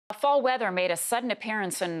Fall weather made a sudden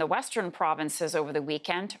appearance in the western provinces over the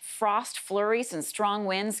weekend. Frost, flurries, and strong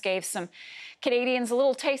winds gave some Canadians a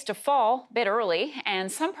little taste of fall a bit early,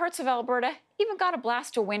 and some parts of Alberta even got a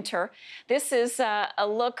blast of winter. This is a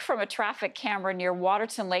look from a traffic camera near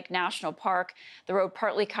Waterton Lake National Park. The road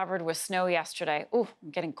partly covered with snow yesterday. Ooh,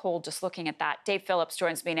 I'm getting cold just looking at that. Dave Phillips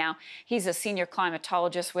joins me now. He's a senior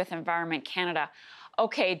climatologist with Environment Canada.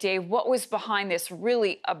 Okay, Dave, what was behind this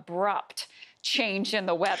really abrupt change in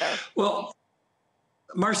the weather? Well,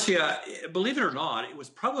 Marcia, believe it or not, it was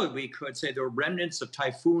probably, we could say, there were remnants of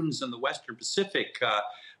typhoons in the Western Pacific.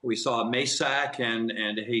 We saw Maysak and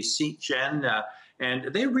Hei-Jen,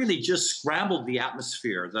 and they really just scrambled the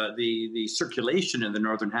atmosphere, the circulation in the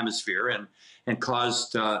Northern Hemisphere, and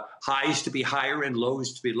caused highs to be higher and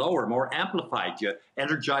lows to be lower, more amplified. You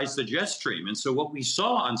energized the jet stream. And so what we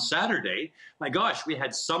saw on Saturday, my gosh, we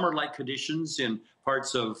had summer-like conditions in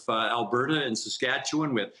parts of Alberta and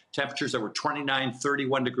Saskatchewan with temperatures that were 29,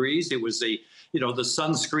 31 degrees. It was the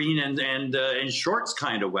sunscreen and shorts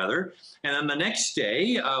kind of weather. And then the next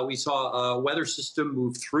day, we saw a weather system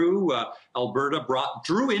move through Alberta,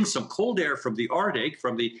 drew in some cold air from the Arctic,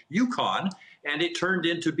 from the Yukon, and it turned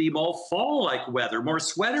into be more fall-like weather, more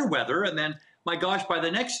sweater weather. And then, my gosh, by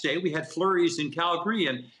the next day, we had flurries in Calgary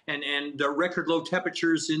and record low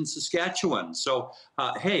temperatures in Saskatchewan. So,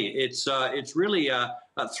 hey, it's really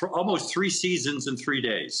almost 3 seasons in 3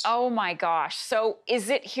 days. Oh my gosh. So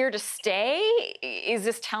is it here to stay? Is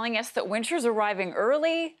this telling us that winter's arriving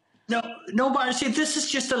early? No, Marcy, this is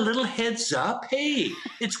just a little heads up. Hey,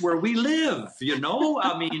 it's where we live, you know?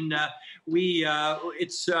 I mean, we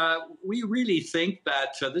really think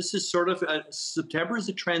that this is sort of, September is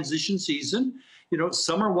a transition season. You know,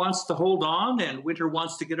 summer wants to hold on and winter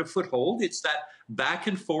wants to get a foothold. It's that back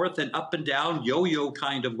and forth and up and down yo-yo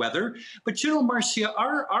kind of weather. But, you know, Marcia,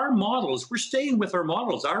 our models, we're staying with our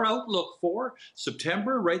models. Our outlook for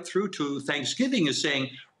September right through to Thanksgiving is saying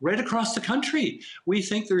right across the country, we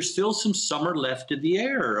think there's still some summer left in the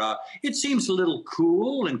air. It seems a little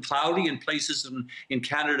cool and cloudy in places in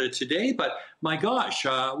Canada today, but my gosh,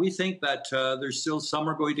 we think that there's still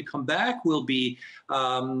summer going to come back. We'll be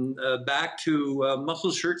back to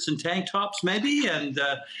muscle shirts and tank tops maybe, and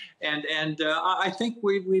I think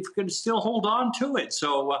we've going to still hold on to it.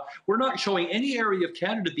 So we're not showing any area of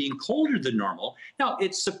Canada being colder than normal. Now,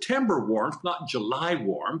 it's September warmth, not July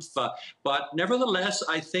warmth, but nevertheless,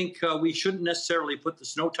 I think we shouldn't necessarily put the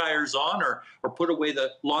snow tires on or put away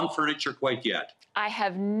the lawn furniture quite yet. I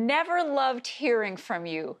have never loved hearing from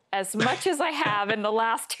you as much as I have in the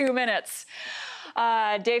last 2 minutes.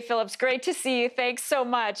 Dave Phillips, great to see you. Thanks so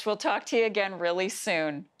much. We'll talk to you again really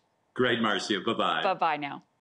soon. Great, Marcia. Bye-bye. Bye-bye now.